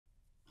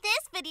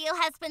video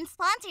has been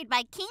sponsored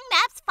by King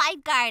Maps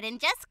 5 Guard and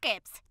Just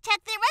Scripts.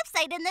 Check their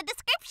website in the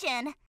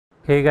description.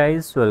 Hey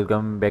guys,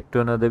 welcome back to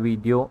another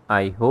video.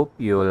 I hope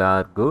you all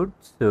are good.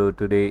 So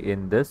today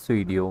in this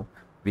video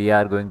we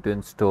are going to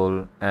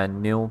install a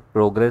new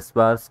progress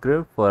bar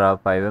script for our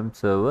FiveM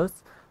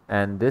servers,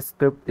 and this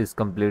script is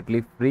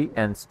completely free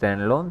and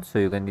standalone, so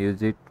you can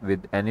use it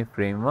with any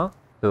framework.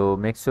 So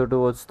make sure to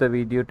watch the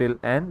video till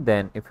end,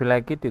 then if you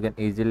like it you can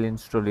easily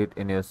install it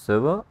in your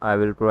server. I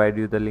will provide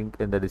you the link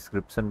in the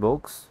description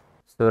box.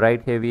 So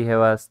right here we have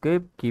our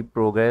script, keep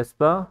progress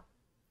bar.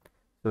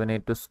 So we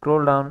need to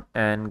scroll down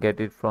and get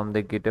it from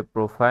the GitHub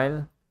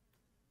profile.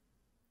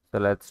 So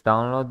let's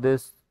download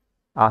this.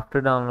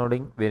 After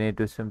downloading, we need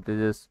to simply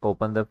just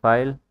open the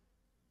file.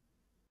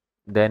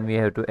 Then we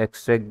have to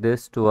extract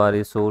this to our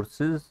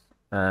resources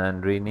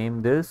and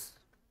rename this.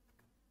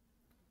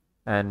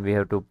 And we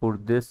have to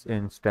put this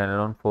in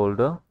standalone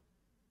folder.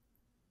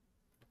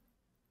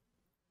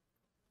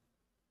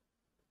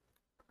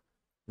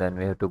 Then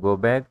we have to go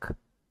back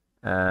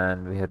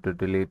and we have to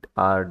delete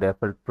our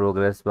default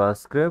progress bar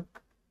script.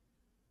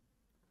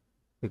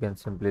 You can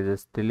simply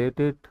just delete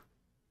it,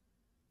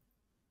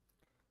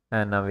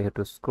 and now we have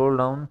to scroll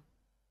down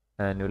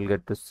and you will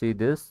get to see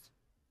this.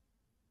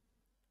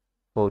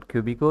 For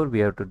QBCore we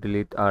have to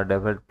delete our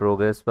default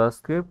progress bar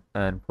script,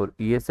 and for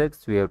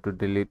ESX we have to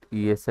delete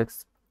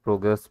ESX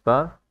progress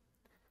bar.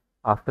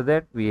 After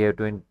that we have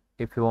to,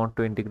 if you want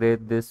to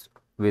integrate this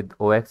with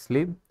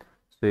oxlib,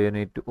 so you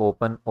need to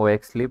open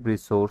oxlib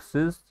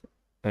resources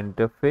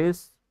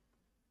interface.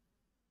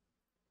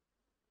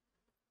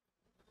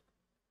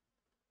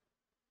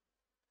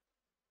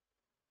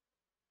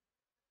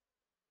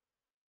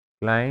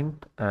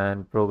 Client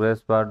and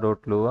progress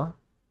bar.lua,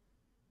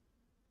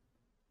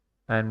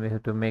 and we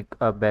have to make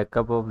a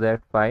backup of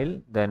that file.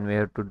 Then we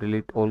have to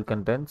delete all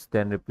contents,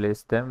 then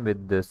replace them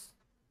with this.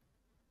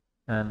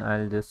 And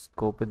I'll just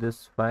copy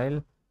this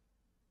file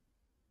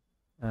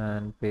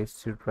and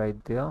paste it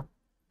right there.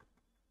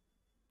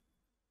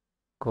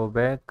 Go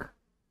back,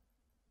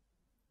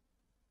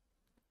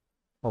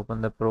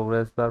 open the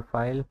progress bar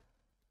file,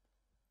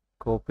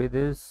 copy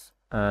this,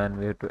 and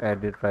we have to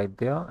add it right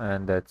there,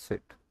 and that's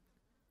it.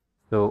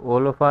 So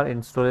all of our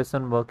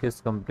installation work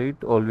is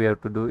complete. All we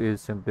have to do is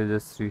simply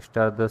just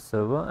restart the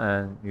server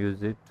and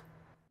use it.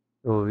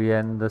 So we are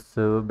in the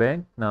server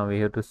bank. Now we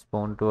have to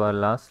spawn to our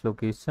last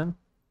location.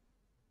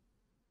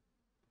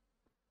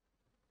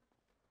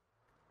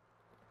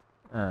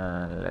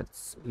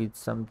 Let's eat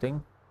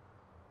something.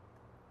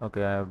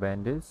 Okay, I have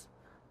bandage.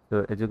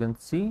 So as you can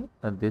see,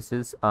 this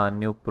is our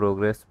new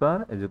progress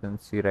bar. As you can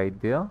see right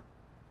there,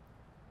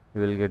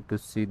 you will get to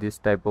see this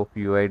type of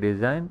UI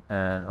design,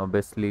 and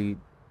obviously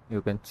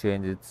you can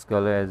change its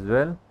color as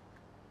well.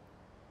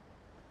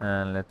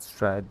 And let's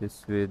try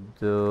this with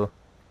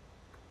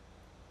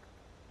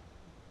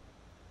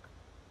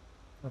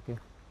okay,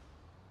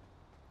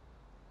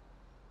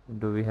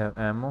 do we have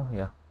ammo?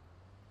 Yeah.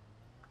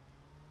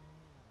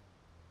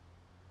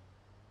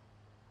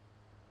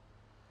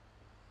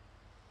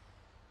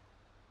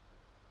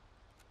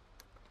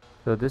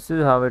 So this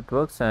is how it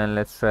works, and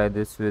let's try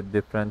this with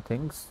different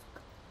things.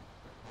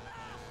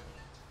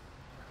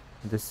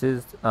 This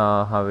is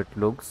how it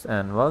looks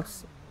and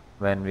works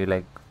when we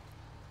like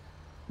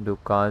do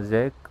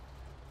carjack.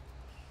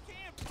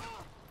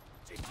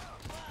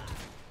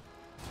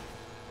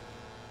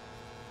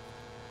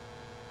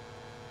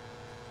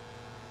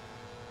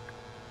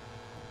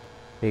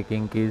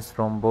 Taking keys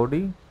from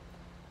body,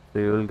 so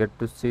you will get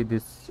to see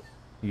this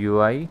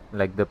UI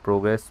like the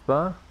progress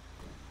bar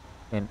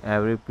in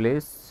every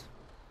place.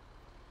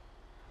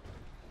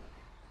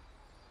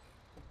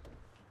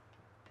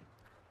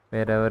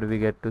 Wherever we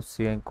get to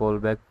see and call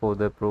back for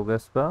the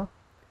progress bar,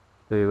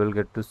 so you will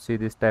get to see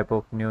this type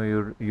of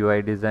new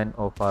UI design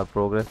of our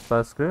progress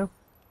bar script.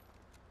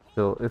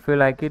 So if you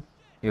like it,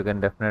 you can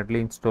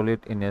definitely install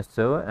it in your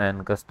server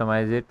and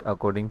customize it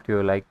according to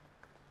your like.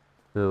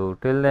 So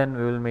till then,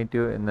 we will meet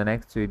you in the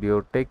next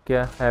video. Take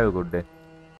care, have a good day.